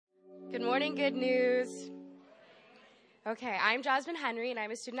morning, Good News. Okay, I'm Jasmine Henry, and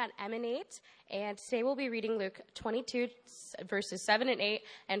I'm a student at M&8, and today we'll be reading Luke 22, verses 7 and 8,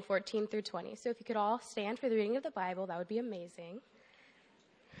 and 14 through 20. So if you could all stand for the reading of the Bible, that would be amazing.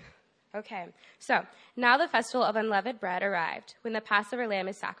 Okay, so now the festival of unleavened bread arrived, when the Passover lamb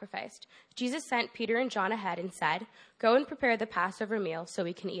is sacrificed. Jesus sent Peter and John ahead and said, "Go and prepare the Passover meal so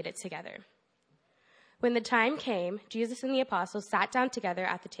we can eat it together." When the time came, Jesus and the apostles sat down together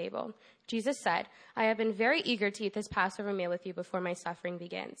at the table. Jesus said, "I have been very eager to eat this Passover meal with you before my suffering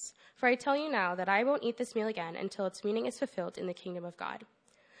begins. For I tell you now that I won't eat this meal again until its meaning is fulfilled in the kingdom of God."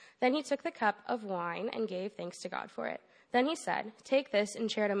 Then he took the cup of wine and gave thanks to God for it. Then he said, "Take this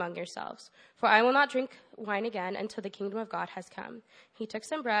and share it among yourselves, for I will not drink wine again until the kingdom of God has come." He took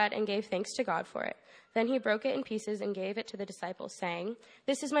some bread and gave thanks to God for it. Then he broke it in pieces and gave it to the disciples, saying,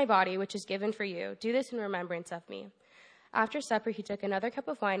 "This is my body, which is given for you. Do this in remembrance of me." After supper, he took another cup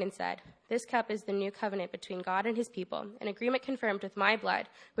of wine and said, "This cup is the new covenant between God and his people, an agreement confirmed with my blood,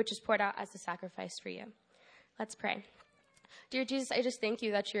 which is poured out as a sacrifice for you." Let's pray. Dear Jesus, I just thank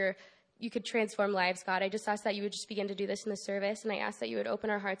you that you could transform lives, God. I just ask that you would just begin to do this in the service, and I ask that you would open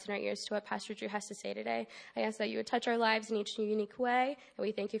our hearts and our ears to what Pastor Drew has to say today. I ask that you would touch our lives in each unique way, and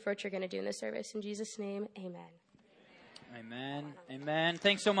we thank you for what you're going to do in this service. In Jesus' name, amen. Amen. Amen.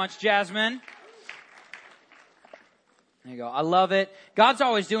 Thanks so much, Jasmine. There you go. I love it. God's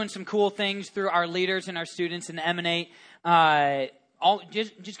always doing some cool things through our leaders and our students in M&8.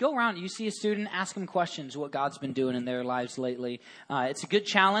 Just go around. You see a student, ask them questions, what God's been doing in their lives lately. It's a good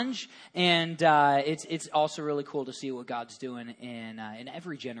challenge, and it's also really cool to see what God's doing in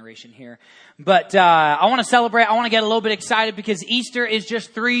every generation here. But I want to celebrate. I want to get a little bit excited because Easter is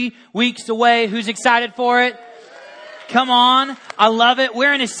just 3 weeks away. Who's excited for it? Come on. I love it.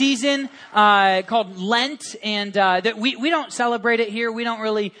 We're in a season called Lent, and that we don't celebrate it here. We don't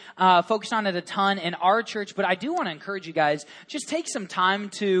really focus on it a ton in our church, but I do want to encourage you guys, just take some time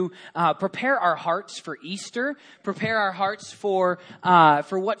to prepare our hearts for Easter, prepare our hearts for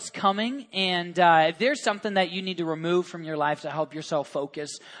what's coming, and if there's something that you need to remove from your life to help yourself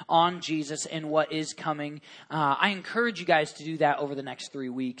focus on Jesus and what is coming, I encourage you guys to do that over the next 3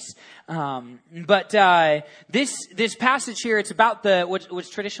 weeks. But this passage here, it's about what's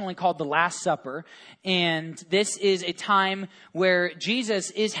traditionally called the Last Supper. And this is a time where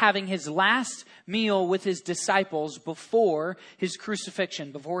Jesus is having his last meal with his disciples before his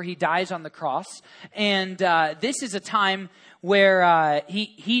crucifixion, before he dies on the cross. And this is a time where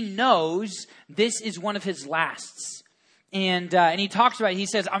he knows this is one of his lasts. And he talks about it. He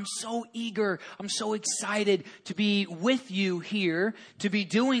says, "I'm so eager. I'm so excited to be with you here, to be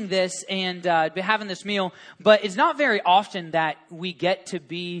doing this and be having this meal." But it's not very often that we get to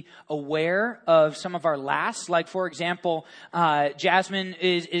be aware of some of our lasts. Like, for example, Jasmine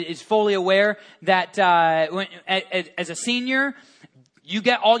is fully aware that as a senior, you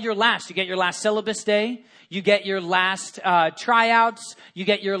get all your lasts. You get your last syllabus day. You get your last tryouts. You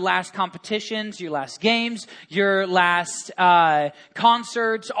get your last competitions, your last games, your last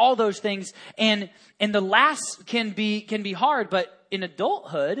concerts, all those things. And the last can be hard, but in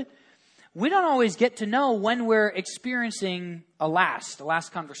adulthood, we don't always get to know when we're experiencing a last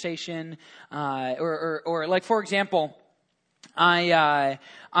conversation, or like, for example, I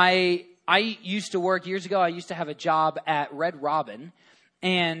used to work years ago. I used to have a job at Red Robin.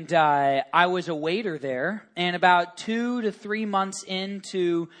 And I was a waiter there, and about 2 to 3 months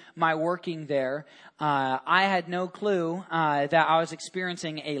into my working there, I had no clue that I was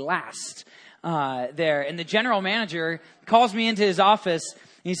experiencing a last there. And the general manager calls me into his office.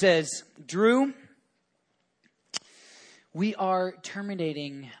 He says, "Drew, we are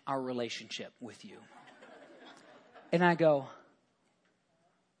terminating our relationship with you." And I go,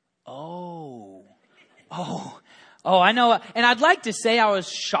 Oh, I know. And I'd like to say I was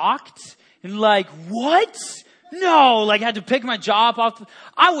shocked and like, what? No, like I had to pick my job off.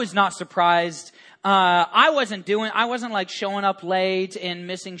 I was not surprised. I wasn't like showing up late and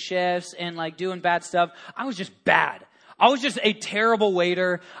missing shifts and like doing bad stuff. I was just bad. I was just a terrible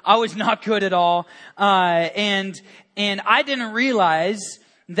waiter. I was not good at all. And I didn't realize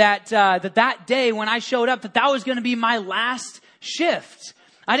that that day when I showed up, that was going to be my last shift.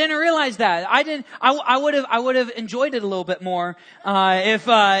 I didn't realize that. I would have enjoyed it a little bit more, if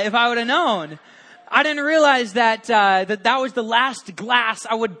I would have known. I didn't realize that was the last glass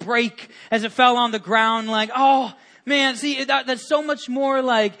I would break as it fell on the ground. Like, oh man, see, that's so much more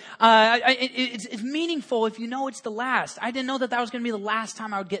like, it's meaningful if you know it's the last. I didn't know that was going to be the last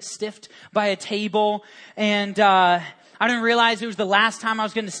time I would get stiffed by a table. And, I didn't realize it was the last time I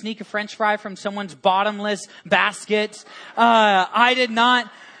was going to sneak a French fry from someone's bottomless basket. I did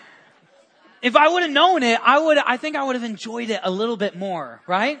not. if I would have known it, I think I would have enjoyed it a little bit more,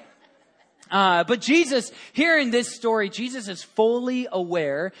 right? But Jesus, here in this story, Jesus is fully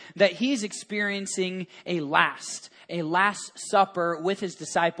aware that he's experiencing a last supper with his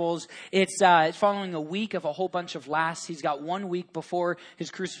disciples. It's following a week of a whole bunch of lasts. He's got 1 week before his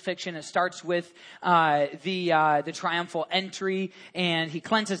crucifixion. It starts with the triumphal entry, and he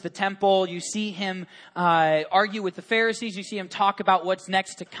cleanses the temple. You see him argue with the Pharisees. You see him talk about what's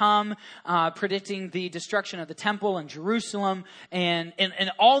next to come, predicting the destruction of the temple in Jerusalem, and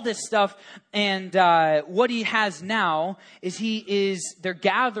all this stuff. And what he has now is they're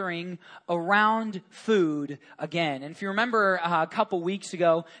gathering around food again. And if you remember a couple weeks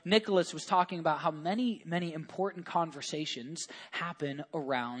ago, Nicholas was talking about how many important conversations happen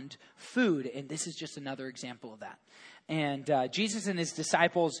around food. And this is just another example of that. And Jesus and his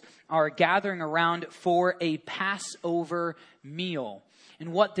disciples are gathering around for a Passover meal.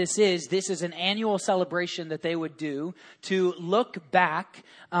 And what this is an annual celebration that they would do to look back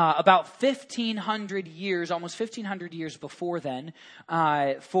about 1,500 years, almost 1,500 years before then,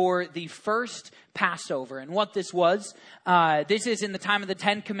 for the first Passover. And what this was, this is in the time of the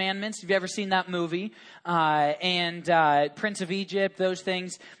Ten Commandments. Have you ever seen that movie? And Prince of Egypt, those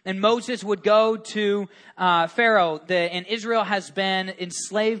things. And Moses would go to Pharaoh, and Israel has been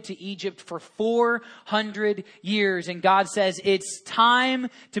enslaved to Egypt for 400 years. And God says, it's time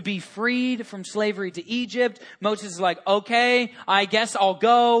to be freed from slavery to Egypt. Moses is like, okay, I guess I'll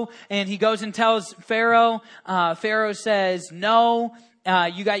go. And he goes and tells Pharaoh. Pharaoh says, no.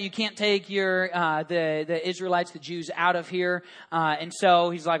 You can't take the Israelites, the Jews, out of here. And so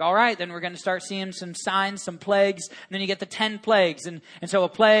he's like, all right, then we're going to start seeing some signs, some plagues. And then you get the 10 plagues. And so a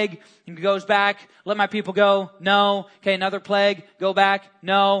plague, he goes back, let my people go. No. Okay, another plague, go back.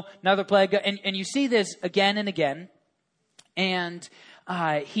 No. Another plague. And you see this again and again. And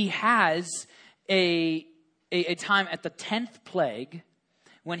he has a time at the 10th plague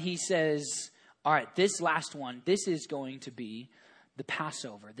when he says, all right, this last one, this is going to be the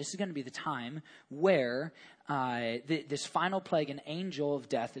Passover. This is going to be the time where this final plague, an angel of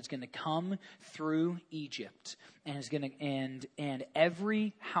death, is going to come through Egypt, and is going to and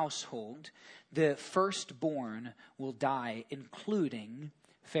every household, the firstborn will die, including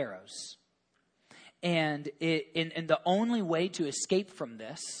Pharaoh's. And the only way to escape from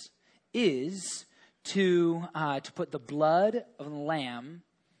this is to put the blood of the lamb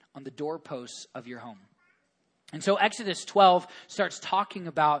on the doorposts of your home. And so Exodus 12 starts talking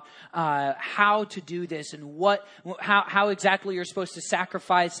about how to do this and how exactly you're supposed to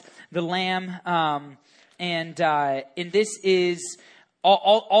sacrifice the lamb. And this is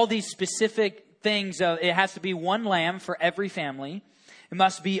all these specific things. It has to be one lamb for every family. It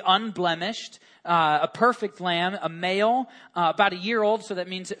must be unblemished, a perfect lamb, a male, about a year old, so that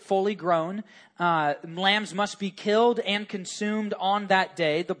means it fully grown. Lambs must be killed and consumed on that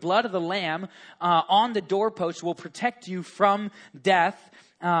day. The blood of the lamb on the doorpost will protect you from death.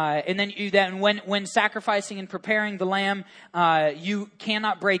 And then when sacrificing and preparing the lamb, you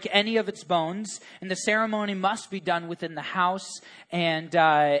cannot break any of its bones, and the ceremony must be done within the house. And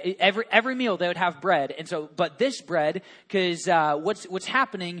every meal they would have bread, but this bread, because what's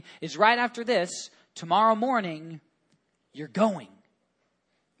happening is right after this, tomorrow morning, you're going.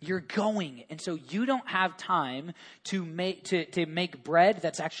 And so you don't have time to make bread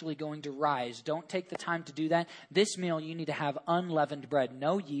that's actually going to rise. Don't take the time to do that. This meal, you need to have unleavened bread.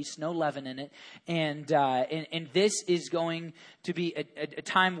 No yeast, no leaven in it. And this is going to be a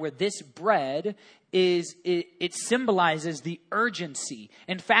time where this bread it symbolizes the urgency.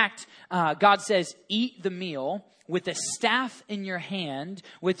 In fact, God says, eat the meal with a staff in your hand,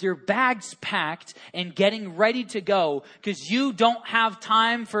 with your bags packed and getting ready to go, because you don't have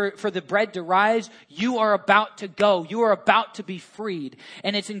time for the bread to rise. You are about to go. You are about to be freed.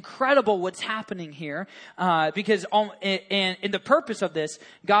 And it's incredible what's happening here, because in the purpose of this,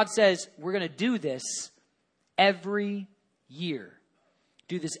 God says, we're going to do this every year.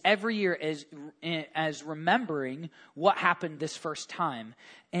 Do this every year as remembering what happened this first time.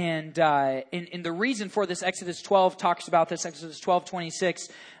 And the reason for this, Exodus 12 talks about this, Exodus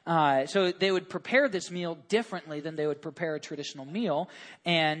 12:26. So they would prepare this meal differently than they would prepare a traditional meal.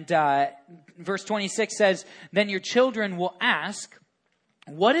 And verse 26 says, then your children will ask,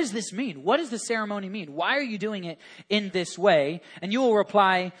 what does this mean? What does the ceremony mean? Why are you doing it in this way? And you will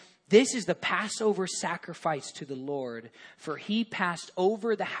reply, this is the Passover sacrifice to the Lord, for he passed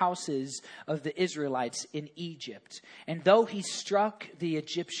over the houses of the Israelites in Egypt. And though he struck the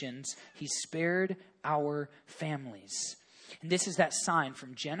Egyptians, he spared our families. And this is that sign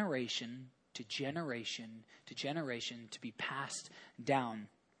from generation to generation to generation to be passed down.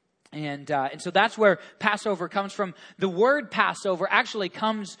 And so that's where Passover comes from. The word Passover actually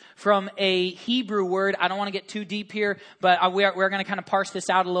comes from a Hebrew word. I don't want to get too deep here, but we're going to kind of parse this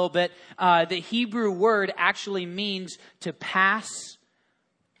out a little bit. The Hebrew word actually means to pass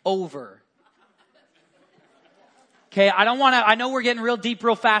over. Okay, I know we're getting real deep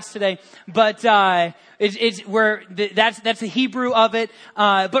real fast today, but that's the Hebrew of it.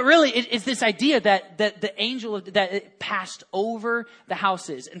 But really it's this idea that the angel that it passed over the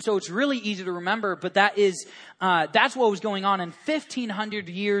houses. And so it's really easy to remember, but that's what was going on. And 1,500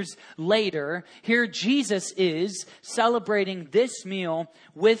 years later, here Jesus is celebrating this meal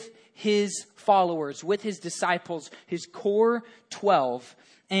with his followers, with his disciples, his core 12.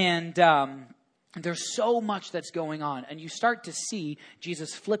 And there's so much that's going on, and you start to see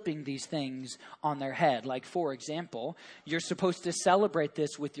Jesus flipping these things on their head. Like, for example, you're supposed to celebrate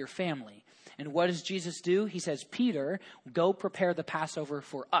this with your family. And what does Jesus do? He says, Peter, go prepare the Passover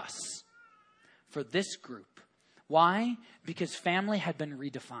for us, for this group. Why? Because family had been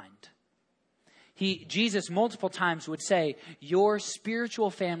redefined. Jesus multiple times would say, your spiritual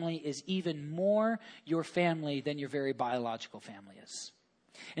family is even more your family than your very biological family is.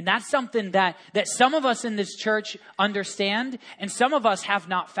 And that's something that some of us in this church understand, and some of us have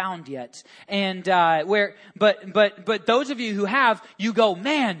not found yet. And but those of you who have, you go,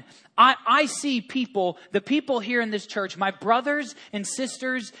 man, I see the people here in this church, my brothers and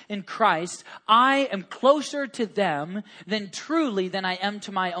sisters in Christ. I am closer to them than I am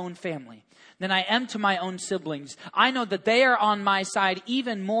to my own family, than I am to my own siblings. I know that they are on my side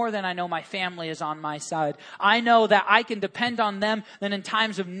even more than I know my family is on my side. I know that I can depend on them, that in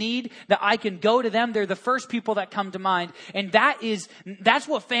times of need, that I can go to them. They're the first people that come to mind. And that's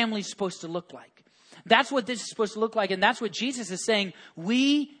what family's supposed to look like. That's what this is supposed to look like. And that's what Jesus is saying.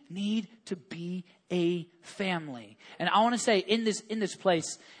 We need to be a family. And I want to say in this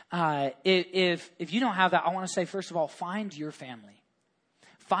place, if you don't have that, I want to say, first of all, find your family.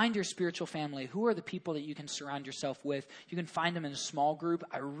 Find your spiritual family. Who are the people that you can surround yourself with? You can find them in a small group.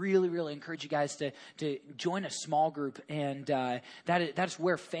 I really, really encourage you guys to join a small group. And that's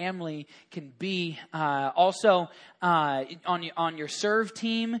where family can be. Also, on your serve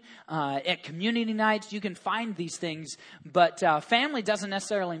team, at community nights, you can find these things. But family doesn't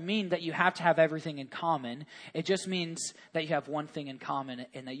necessarily mean that you have to have everything in common. It just means that you have one thing in common,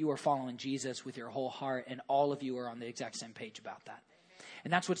 and that you are following Jesus with your whole heart, and all of you are on the exact same page about that.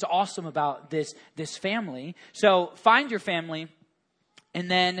 And that's what's awesome about this family. So find your family,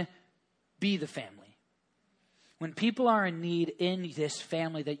 and then be the family. When people are in need in this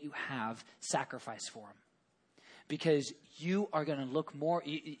family that you have, sacrifice for them. Because you are going to look more,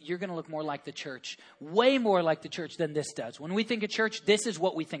 you're going to look more like the church, way more like the church than this does. When we think of church, this is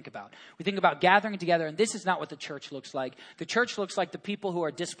what we think about. We think about gathering together, and this is not what the church looks like. The church looks like the people who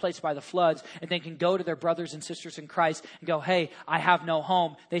are displaced by the floods, and they can go to their brothers and sisters in Christ and go, hey, I have no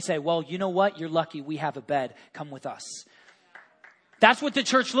home. They say, well, you know what? You're lucky. We have a bed. Come with us. That's what the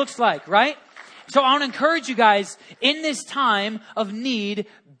church looks like, right? So I want to encourage you guys, in this time of need,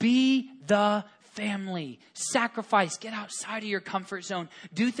 be the family. Sacrifice. Get outside of your comfort zone.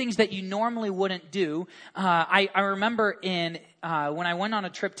 Do things that you normally wouldn't do. I remember when I went on a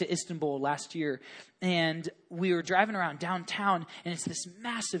trip to Istanbul last year, and we were driving around downtown, and it's this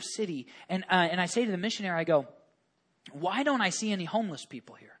massive city. And I say to the missionary, I go, why don't I see any homeless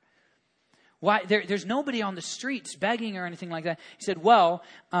people here? Why there's nobody on the streets begging or anything like that. He said, well,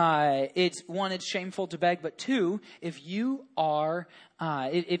 it's shameful to beg, but two, if you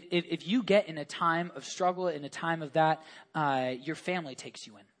get in a time of struggle, in a time of that, your family takes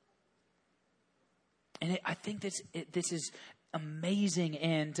you in. And I think this is amazing,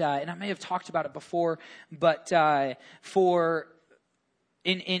 and I may have talked about it before, but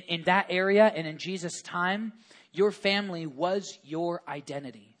in that area and in Jesus' time, your family was your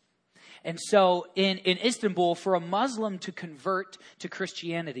identity. And so in Istanbul, for a Muslim to convert to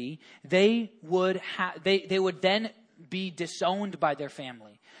Christianity, they would then be disowned by their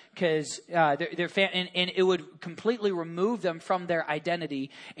family, because and it would completely remove them from their identity.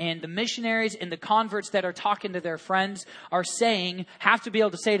 And the missionaries and the converts that are talking to their friends have to be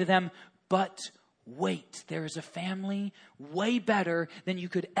able to say to them, but wait, there is a family way better than you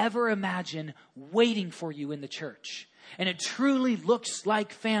could ever imagine waiting for you in the church. And it truly looks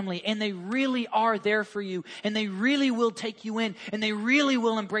like family, and they really are there for you, and they really will take you in, and they really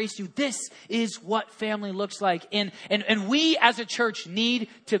will embrace you. This is what family looks like. And we as a church need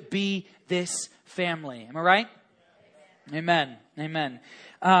to be this family. Am I right? Amen. Amen.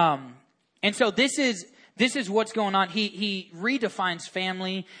 And so this is what's going on. He redefines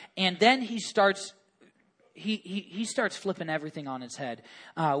family, and then he starts he starts flipping everything on its head.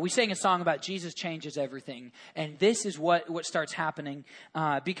 We sang a song about Jesus changes everything. And this is what starts happening.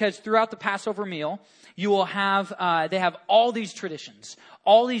 Because throughout the Passover meal, you will have, they have all these traditions,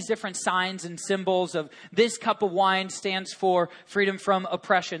 all these different signs and symbols of this cup of wine stands for freedom from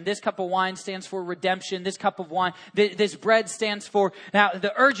oppression. This cup of wine stands for redemption. This cup of wine, this bread stands for now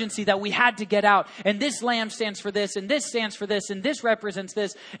the urgency that we had to get out. And this lamb stands for this, and this stands for this, and this represents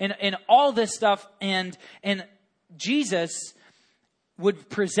this, and all this stuff. And Jesus would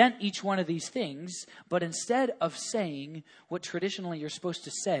present each one of these things, but instead of saying what traditionally you're supposed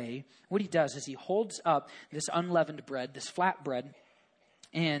to say, what he does is he holds up this unleavened bread, this flat bread,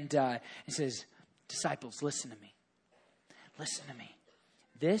 and he says, disciples, listen to me. Listen to me.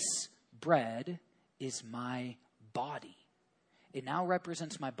 This bread is my body. It now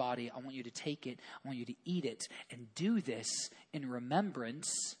represents my body. I want you to take it. I want you to eat it and do this in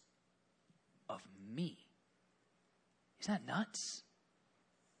remembrance of me. Isn't that nuts?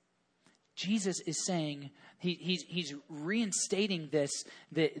 Jesus is saying, he's reinstating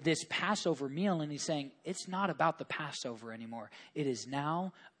this Passover meal, and he's saying, it's not about the Passover anymore. It is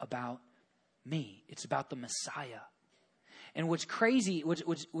now about me. It's about the Messiah. And what's crazy,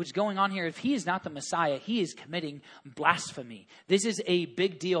 what's going on here, if he is not the Messiah, he is committing blasphemy. This is a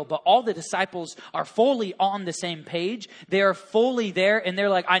big deal, but all the disciples are fully on the same page. They are fully there, and they're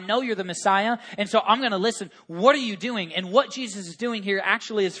like, I know you're the Messiah, and so I'm going to listen. What are you doing? And what Jesus is doing here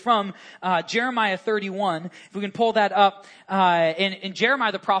actually is from Jeremiah 31. If we can pull that up. In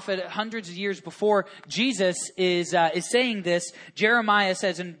Jeremiah the prophet, hundreds of years before Jesus is saying this, Jeremiah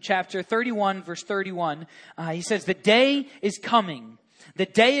says in chapter 31, verse 31, he says, the day is coming. The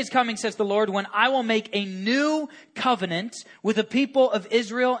day is coming, says the Lord, when I will make a new covenant with the people of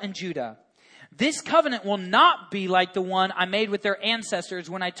Israel and Judah. This covenant will not be like the one I made with their ancestors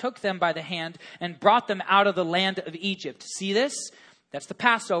when I took them by the hand and brought them out of the land of Egypt. See this? That's the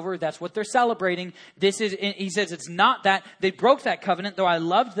Passover. That's what they're celebrating. He says it's not that. They broke that covenant, though I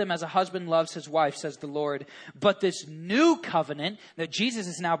loved them as a husband loves his wife, says the Lord. But this new covenant that Jesus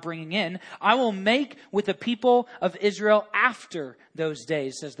is now bringing in, I will make with the people of Israel after those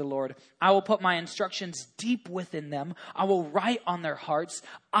days, says the Lord. I will put my instructions deep within them. I will write on their hearts.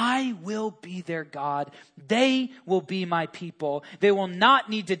 I will be their God. They will be my people. They will not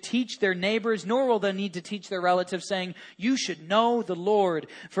need to teach their neighbors, nor will they need to teach their relatives, saying, you should know the Lord.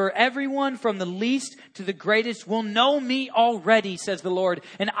 For everyone from the least to the greatest will know me already, says the Lord.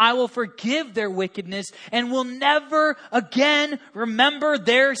 And I will forgive their wickedness and will never again remember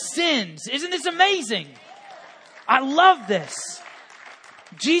their sins. Isn't this amazing? I love this.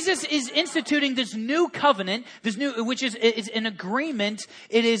 Jesus is instituting this new covenant, which is an agreement.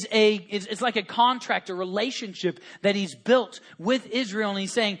 It's like a contract, a relationship that he's built with Israel. And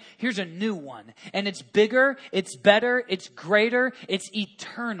he's saying, here's a new one. And it's bigger, it's better, it's greater, it's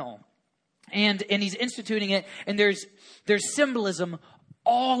eternal. And he's instituting it. And there's symbolism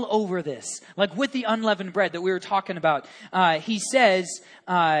all over this, like with the unleavened bread that we were talking about. He says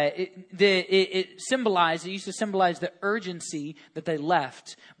it used to symbolize the urgency that they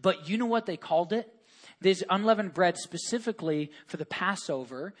left. But you know what they called it? This unleavened bread specifically for the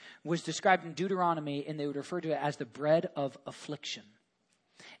Passover was described in Deuteronomy, and they would refer to it as the bread of affliction.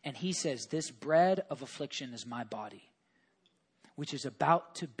 And he says, this bread of affliction is my body, which is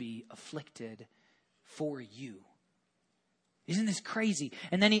about to be afflicted for you. Isn't this crazy?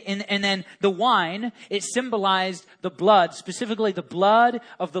 And then the wine, it symbolized the blood, specifically the blood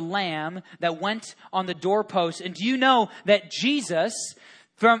of the lamb that went on the doorpost. And do you know that Jesus,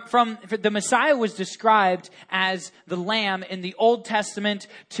 from the Messiah was described as the lamb in the Old Testament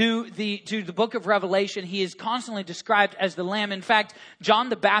to the book of Revelation. He is constantly described as the lamb. In fact, John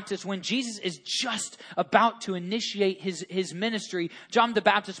the Baptist, when Jesus is just about to initiate his ministry, John the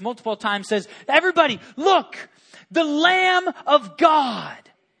Baptist multiple times says, everybody, look! The Lamb of God.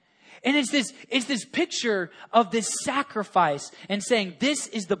 And it's this picture of this sacrifice and saying, this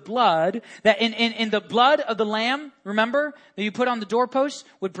is the blood that in the blood of the lamb, remember, that you put on the doorpost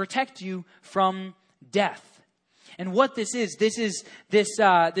would protect you from death. And what this is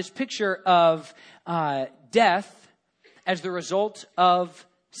this picture of death as the result of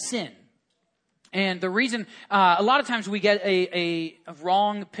sin. And the reason, a lot of times we get a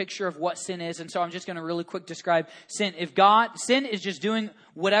wrong picture of what sin is. And so I'm just going to really quick describe sin. Sin is just doing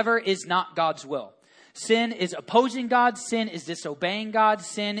whatever is not God's will. Sin is opposing God. Sin is disobeying God.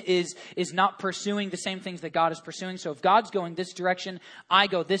 Sin is not pursuing the same things that God is pursuing. So if God's going this direction, I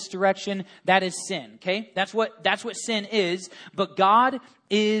go this direction, that is sin. Okay? That's what sin is. But God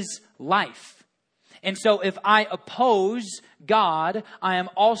is life. And so if I oppose God, I am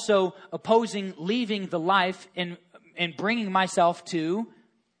also opposing leaving the life and bringing myself to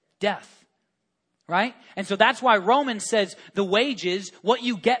death. Right? And so that's why Romans says the wages, what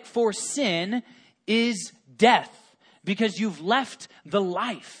you get for sin, is death. Because you've left the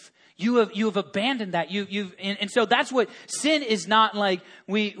life. You have abandoned that. And so that's what sin is. Not like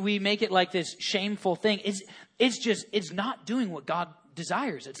we make it like this shameful thing. It's not doing what God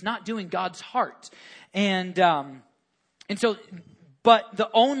desires. It's not doing God's heart. And so, but the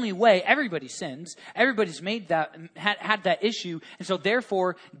only way, everybody sins, everybody's made that, had that issue. And so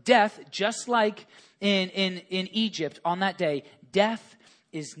therefore, death, just like in Egypt on that day, death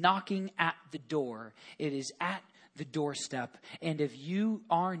is knocking at the door. It is at the doorstep. And if you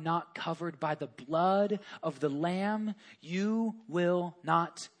are not covered by the blood of the Lamb, you will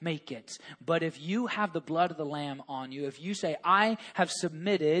not make it. But if you have the blood of the Lamb on you, if you say, I have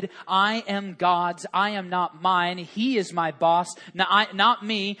submitted, I am God's, I am not mine, He is my boss, not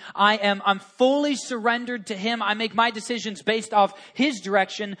me, I'm fully surrendered to Him, I make my decisions based off His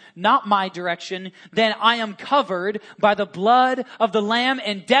direction, not my direction, then I am covered by the blood of the Lamb,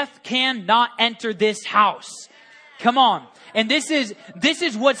 and death cannot enter this house. Come on. And this is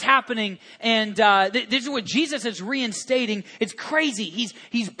what's happening. And this is what Jesus is reinstating. It's crazy.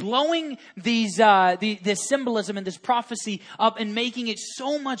 He's blowing this symbolism and this prophecy up and making it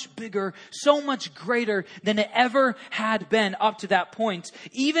so much bigger, so much greater than it ever had been up to that point.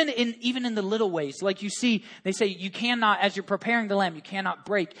 Even in the little ways. Like you see, they say you cannot, as you're preparing the lamb, you cannot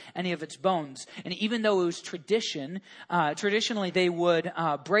break any of its bones. And even though it was traditionally they would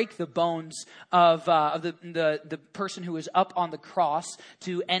break the bones of the person who was up on the cross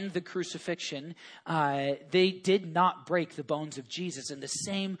to end the crucifixion, they did not break the bones of Jesus in the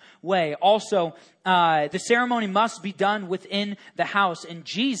same way. Also, the ceremony must be done within the house, and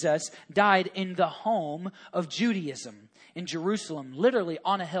Jesus died in the home of Judaism in Jerusalem, literally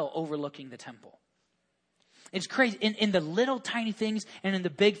on a hill overlooking the temple. It's crazy in the little tiny things and in the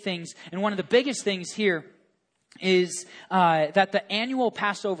big things. And one of the biggest things here is that the annual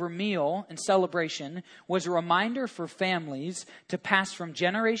Passover meal and celebration was a reminder for families to pass from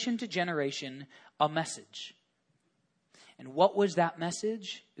generation to generation a message. And what was that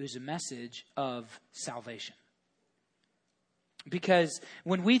message? It was a message of salvation. Because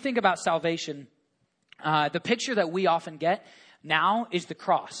when we think about salvation, the picture that we often get now is the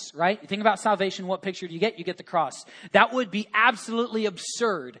cross, right? You think about salvation, what picture do you get? You get the cross. That would be absolutely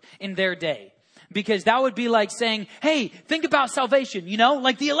absurd in their day. Because that would be like saying, hey, think about salvation,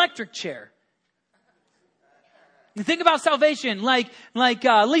 like the electric chair. Think about salvation like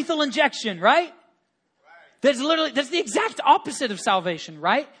lethal injection, right? That's the exact opposite of salvation,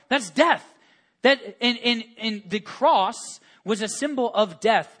 right? That's death. And the cross was a symbol of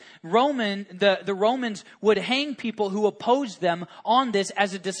death. The Romans would hang people who opposed them on this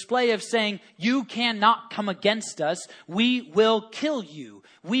as a display of saying, you cannot come against us. We will kill you.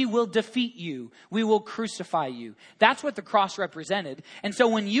 We will defeat you. We will crucify you. That's what the cross represented. And so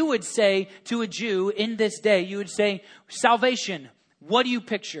when you would say to a Jew in this day, you would say, salvation, what do you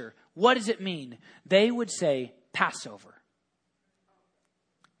picture? What does it mean? They would say Passover.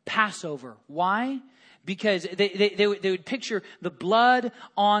 Passover. Why? Because they would picture the blood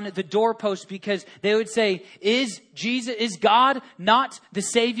on the doorpost, because they would say, is God not the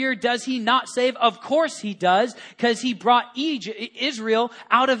Savior? Does He not save? Of course He does, because He brought Israel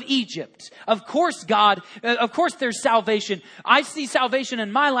out of Egypt. Of course there's salvation. I see salvation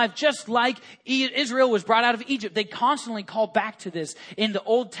in my life just like Israel was brought out of Egypt. They constantly call back to this. In the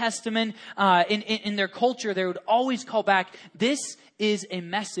Old Testament, in their culture, they would always call back, this is a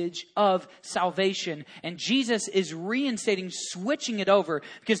message of salvation. And Jesus is reinstating, switching it over,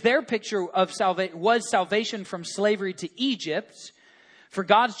 because their picture of salvation was salvation from slavery to Egypt for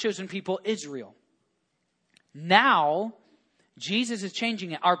God's chosen people, Israel. Now, Jesus is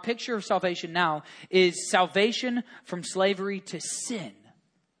changing it. Our picture of salvation now is salvation from slavery to sin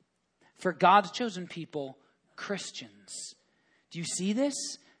for God's chosen people, Christians. Do you see this?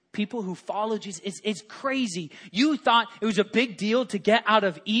 People who follow Jesus. It's crazy. You thought it was a big deal to get out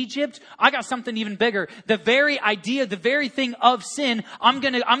of Egypt. I got something even bigger. The very idea, the very thing of sin, I'm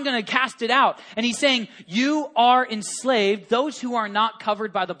gonna cast it out. And He's saying, you are enslaved. Those who are not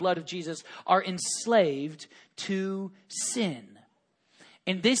covered by the blood of Jesus are enslaved to sin.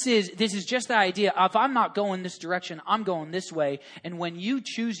 And this is just the idea. If I'm not going this direction, I'm going this way. And when you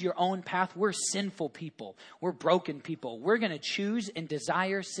choose your own path, we're sinful people. We're broken people. We're going to choose and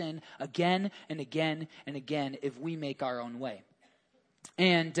desire sin again and again and again if we make our own way.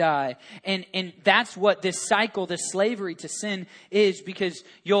 And that's what this cycle, this slavery to sin is, because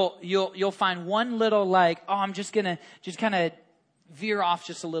you'll find one little I'm just kind of veer off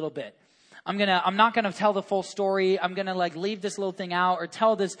just a little bit. I'm not gonna tell the full story. I'm gonna leave this little thing out or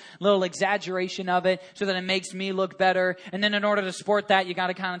tell this little exaggeration of it so that it makes me look better. And then in order to support that, you got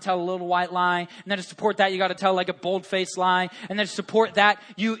to kind of tell a little white lie. And then to support that, you got to tell a bold-faced lie. And then to support that,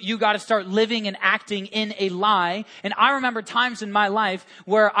 you got to start living and acting in a lie. And I remember times in my life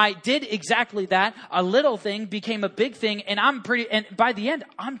where I did exactly that. A little thing became a big thing, and and by the end,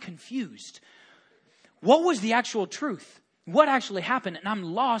 I'm confused. What was the actual truth? What actually happened? And I'm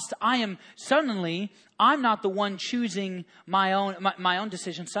lost. I'm not the one choosing my own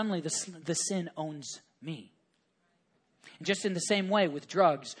decision. Suddenly the sin owns me. And just in the same way with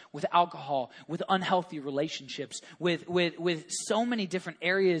drugs, with alcohol, with unhealthy relationships, with so many different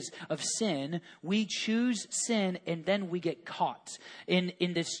areas of sin, we choose sin and then we get caught in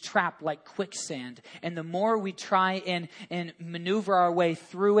this trap like quicksand. And the more we try and maneuver our way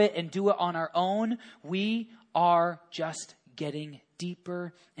through it and do it on our own, we are just getting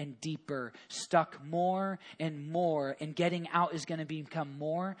deeper and deeper, stuck more and more, and getting out is going to become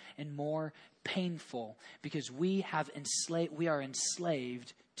more and more painful because we are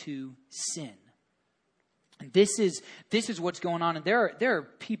enslaved to sin. And this is what's going on. And there are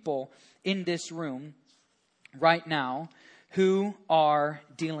people in this room right now who are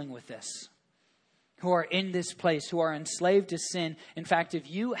dealing with this, who are in this place, who are enslaved to sin. In fact, if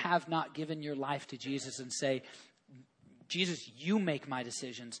you have not given your life to Jesus and say, Jesus, you make my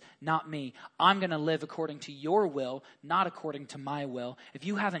decisions, not me. I'm going to live according to your will, not according to my will. If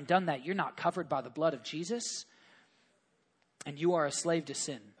you haven't done that, you're not covered by the blood of Jesus, and you are a slave to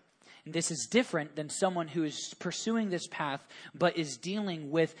sin. And this is different than someone who is pursuing this path but is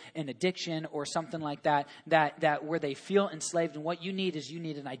dealing with an addiction or something like that where they feel enslaved. And what you need is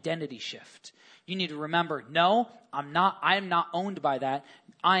an identity shift. You need to remember, no, I am not owned by that.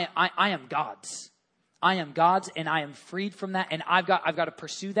 I am God's. I am God's, and I am freed from that, and I've got to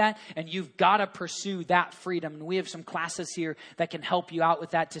pursue that, and you've got to pursue that freedom. And we have some classes here that can help you out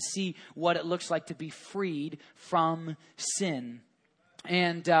with that to see what it looks like to be freed from sin.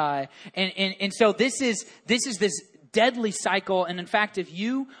 And so this is this deadly cycle. And in fact, if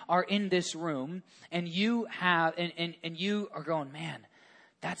you are in this room and you have and you are going, man,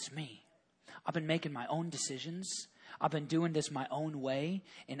 that's me. I've been making my own decisions. I've been doing this my own way,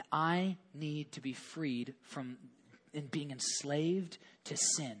 and I need to be freed from being enslaved to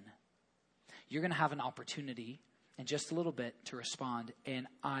sin. You're going to have an opportunity in just a little bit to respond, and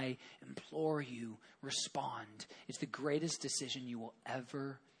I implore you, respond. It's the greatest decision you will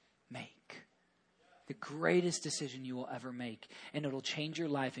ever make. The greatest decision you will ever make, and it'll change your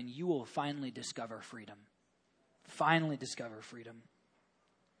life, and you will finally discover freedom. Finally discover freedom.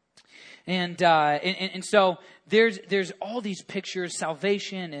 And so there's all these pictures,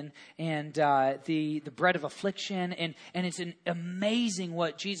 salvation and the bread of affliction, and it's amazing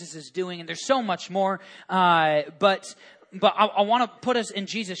what Jesus is doing, and there's so much more. But I want to put us in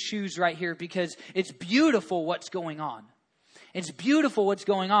Jesus' shoes right here because it's beautiful what's going on. It's beautiful what's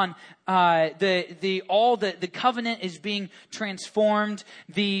going on. The covenant is being transformed.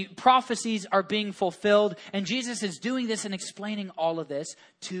 The prophecies are being fulfilled. And Jesus is doing this and explaining all of this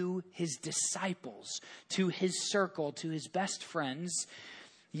to his disciples, to his circle, to his best friends.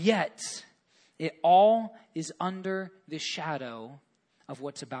 Yet, it all is under the shadow of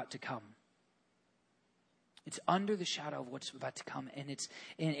what's about to come. It's under the shadow of what's about to come, and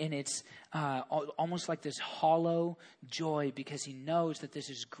it's almost like this hollow joy because he knows that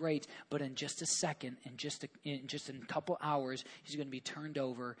this is great. But in just a second, in just a couple hours, he's going to be turned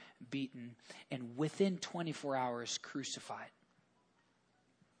over, beaten, and within 24 hours, crucified.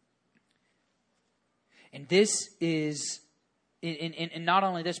 And this is, and not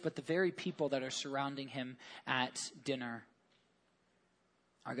only this, but the very people that are surrounding him at dinner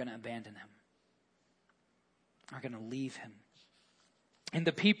are going to abandon him. Are going to leave him. And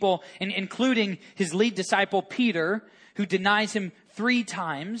the people, including his lead disciple, Peter, who denies him 3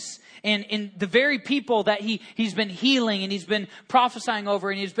 times, and the very people that he's been healing and he's been prophesying over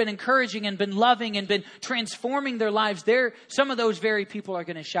and he's been encouraging and been loving and been transforming their lives, some of those very people are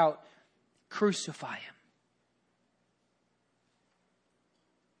going to shout, crucify him.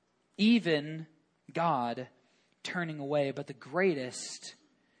 Even God turning away, but the greatest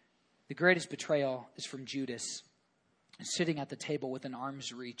betrayal is from Judas, sitting at the table within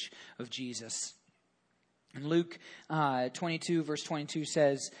arm's reach of Jesus. And Luke 22, verse 22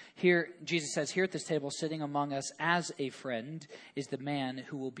 says, Jesus says, here at this table, sitting among us as a friend, is the man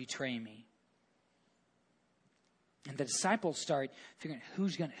who will betray me. And the disciples start figuring,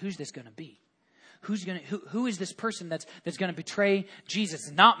 who's this going to be? Who is this person that's going to betray Jesus?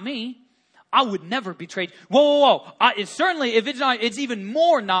 Not me. I would never betray. Whoa. It's certainly, if it's not, it's even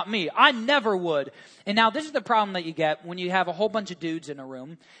more not me. I never would. And now this is the problem that you get when you have a whole bunch of dudes in a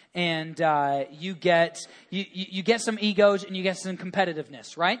room, and you get some egos and you get some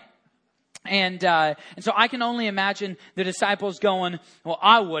competitiveness, right? And so I can only imagine the disciples going, well,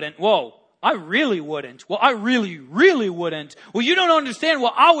 I wouldn't. Whoa. I really wouldn't. Well, I really, really wouldn't. Well, you don't understand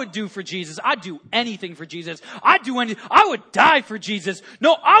what I would do for Jesus. I'd do anything for Jesus. I'd do anything. I would die for Jesus.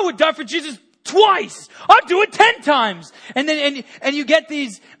 No, I would die for Jesus twice. I'd do it 10 times. And then, and you get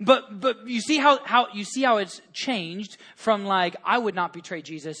these, but you see how it's changed from like, I would not betray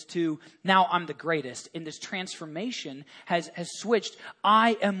Jesus to now I'm the greatest. And this transformation has switched.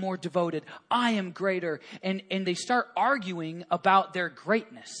 I am more devoted. I am greater. And they start arguing about their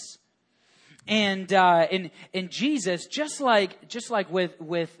greatness. And Jesus, just like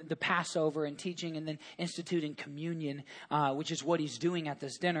with the Passover and teaching and then instituting communion, which is what he's doing at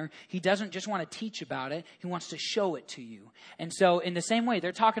this dinner, he doesn't just want to teach about it. He wants to show it to you. And so in the same way,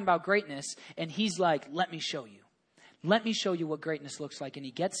 they're talking about greatness, and he's like, let me show you. Let me show you what greatness looks like. And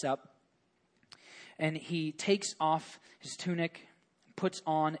he gets up and he takes off his tunic, puts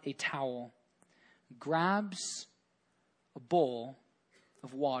on a towel, grabs a bowl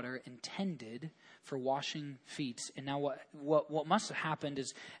of water intended for washing feet. And now what must have happened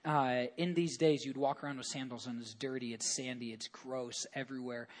is in these days you'd walk around with sandals and it's dirty, it's sandy, it's gross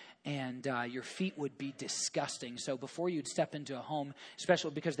everywhere, and your feet would be disgusting. So before you'd step into a home,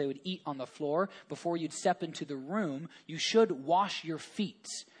 especially because they would eat on the floor, before you'd step into the room, you should wash your feet.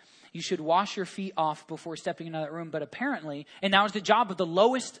 You should wash your feet off before stepping into that room. But apparently, and that was the job of the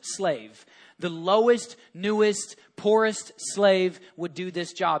lowest slave. The lowest, newest, poorest slave would do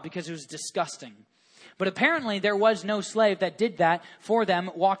this job because it was disgusting. But apparently there was no slave that did that for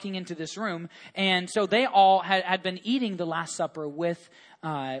them walking into this room. And so they all had been eating the Last Supper with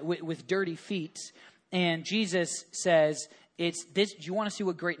dirty feet. And Jesus says, "It's this. Do you want to see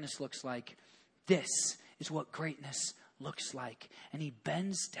what greatness looks like? This is what greatness looks like." And he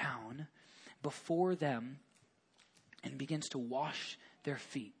bends down before them and begins to wash their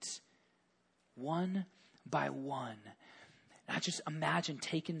feet one by one. And I just imagine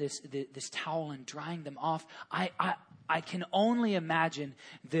taking this towel and drying them off. I can only imagine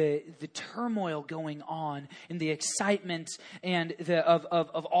the turmoil going on and the excitement and of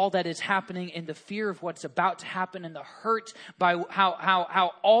all that is happening and the fear of what's about to happen and the hurt by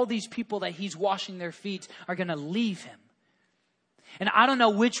how all these people that he's washing their feet are going to leave him. And I don't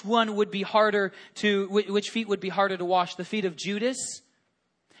know which feet would be harder to wash, the feet of Judas.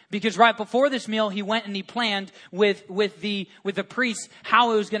 Because right before this meal, he went and he planned with the priests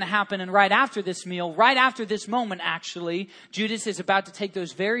how it was going to happen. And right after this meal, right after this moment, actually, Judas is about to take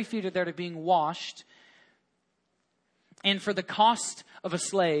those very feet that are being washed. And for the cost of a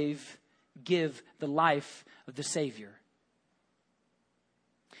slave, give the life of the Savior.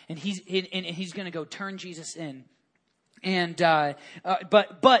 And he's going to go turn Jesus in. And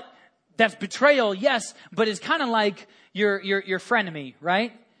but that's betrayal, yes. But it's kind of like your frenemy,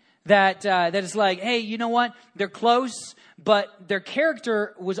 right? That is like, hey, you know what? They're close, but their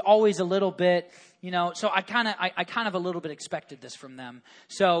character was always a little bit, So I kind of a little bit expected this from them.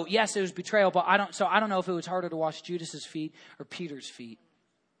 So yes, it was betrayal, but I don't know if it was harder to wash Judas's feet or Peter's feet,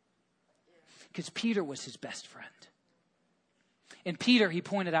 because Peter was his best friend. And Peter, he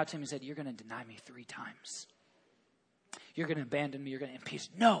pointed out to him and said, "You're going to deny me 3 times. You're going to abandon me. You're going to." And Peter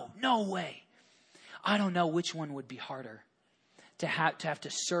said, No way. I don't know which one would be harder. To have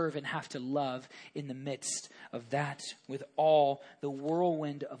to serve and have to love in the midst of that, with all the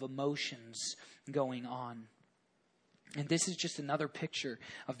whirlwind of emotions going on. And this is just another picture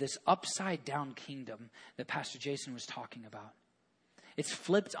of this upside down kingdom that Pastor Jason was talking about. It's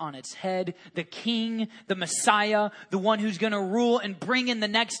flipped on its head. The king, the Messiah, the one who's going to rule and bring in the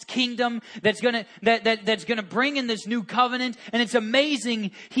next kingdom, that's going to bring in this new covenant. And it's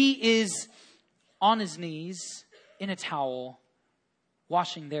amazing. He is on his knees in a towel,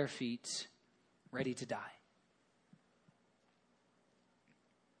 washing their feet, ready to die.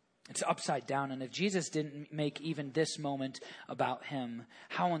 It's upside down. And if Jesus didn't make even this moment about him,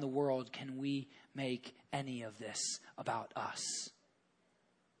 how in the world can we make any of this about us?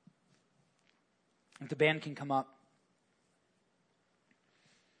 If the band can come up.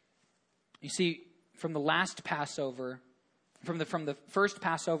 You see, from the last Passover, from the first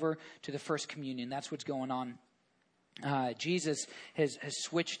Passover to the first communion, that's what's going on. Jesus has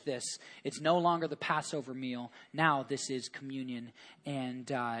switched this. It's no longer the Passover meal. Now this is communion. And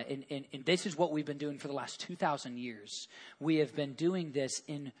this is what we've been doing for the last 2,000 years. We have been doing this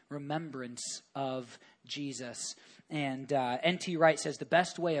in remembrance of Jesus. And N.T. Wright says the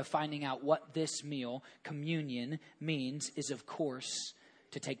best way of finding out what this meal, communion, means is, of course,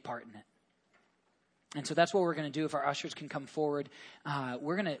 to take part in it. And so that's what we're going to do. If our ushers can come forward,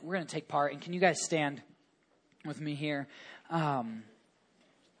 we're gonna take part. And can you guys stand with me here?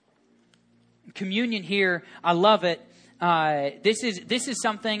 Communion here, I love it. This is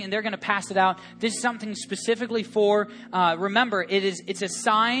something, and they're going to pass it out. This is something specifically for, remember, it's a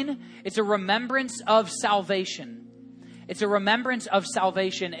sign, it's a remembrance of salvation. It's a remembrance of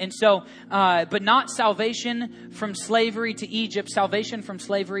salvation. And so, but not salvation from slavery to Egypt, salvation from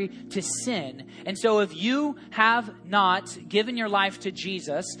slavery to sin. And so if you have not given your life to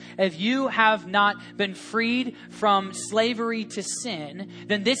Jesus, if you have not been freed from slavery to sin,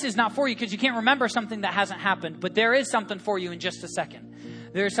 then this is not for you, because you can't remember something that hasn't happened. But there is something for you in just a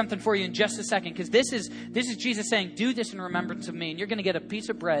second. There is something for you in just a second, because this is Jesus saying, do this in remembrance of me. And you're going to get a piece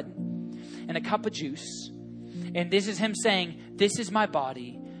of bread and a cup of juice. And this is him saying, this is my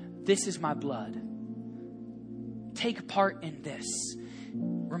body, this is my blood. Take part in this,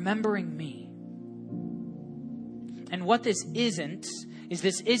 remembering me. And what this isn't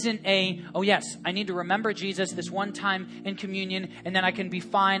a, oh yes, I need to remember Jesus this one time in communion, and then I can be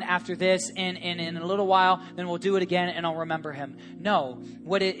fine after this, and in a little while, then we'll do it again, and I'll remember him. No,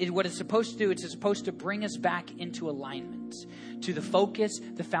 what it's supposed to do, it's supposed to bring us back into alignment to the focus,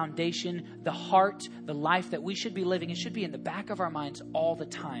 the foundation, the heart, the life that we should be living. It should be in the back of our minds all the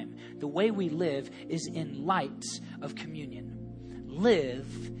time. The way we live is in light of communion. Live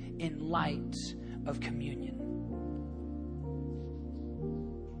in light of communion.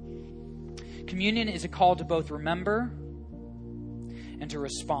 Communion is a call to both remember and to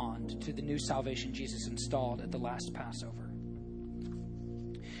respond to the new salvation Jesus installed at the last Passover.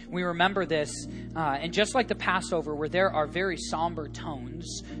 We remember this, and just like the Passover, where there are very somber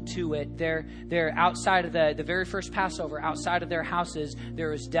tones to it, they're outside of the very first Passover, outside of their houses, there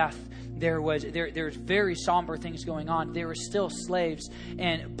was death. There's very somber things going on. They were still slaves,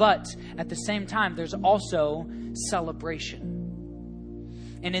 but at the same time, there's also celebration.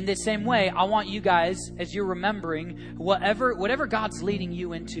 And in this same way, I want you guys, as you're remembering, whatever God's leading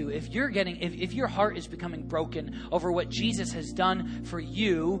you into, if your heart is becoming broken over what Jesus has done for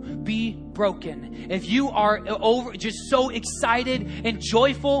you, be broken. If you are just so excited and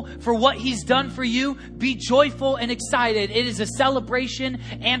joyful for what he's done for you, be joyful and excited. It is a celebration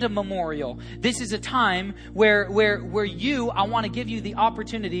and a memorial. This is a time where I want to give you the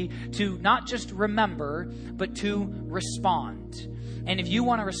opportunity to not just remember, but to respond. And if you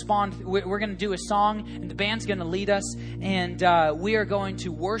want to respond, we're going to do a song, and the band's going to lead us, and we are going to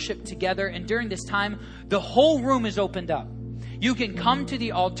worship together. And during this time, the whole room is opened up. You can come to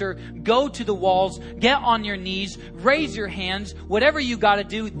the altar, go to the walls, get on your knees, raise your hands, whatever you got to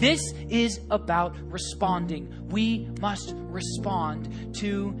do. This is about responding. We must respond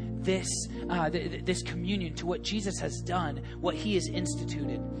to this communion, to what Jesus has done, what he has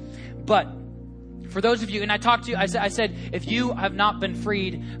instituted. But for those of you, and I talked to you, I said, if you have not been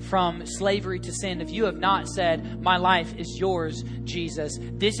freed from slavery to sin, if you have not said, my life is yours, Jesus,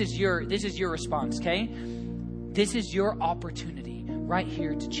 this is your response, okay? This is your opportunity right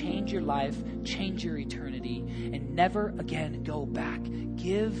here to change your life, change your eternity, and never again go back.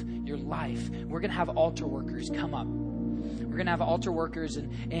 Give your life. We're going to have altar workers come up. We're going to have altar workers,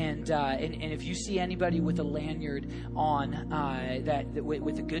 and if you see anybody with a lanyard on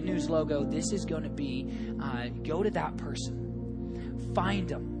with the Good News logo, this is going to be, go to that person, find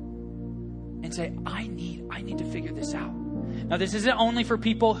them, and say, I need to figure this out. Now, this isn't only for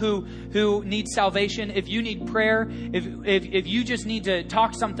people who need salvation. If you need prayer, if you just need to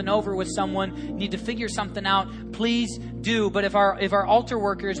talk something over with someone, need to figure something out, please do. But if our altar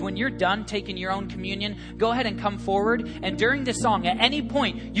workers, when you're done taking your own communion, go ahead and come forward. And during this song, at any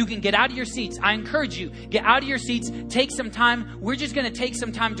point, you can get out of your seats. I encourage you, get out of your seats, take some time. We're just going to take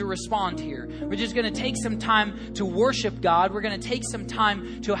some time to respond here. We're just going to take some time to worship God. We're going to take some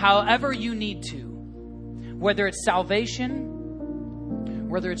time to however you need to. Whether it's salvation,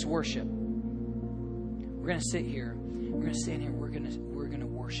 whether it's worship. We're going to sit here. We're going to stand here. We're going to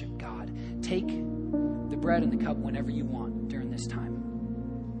worship God. Take the bread and the cup whenever you want during this time.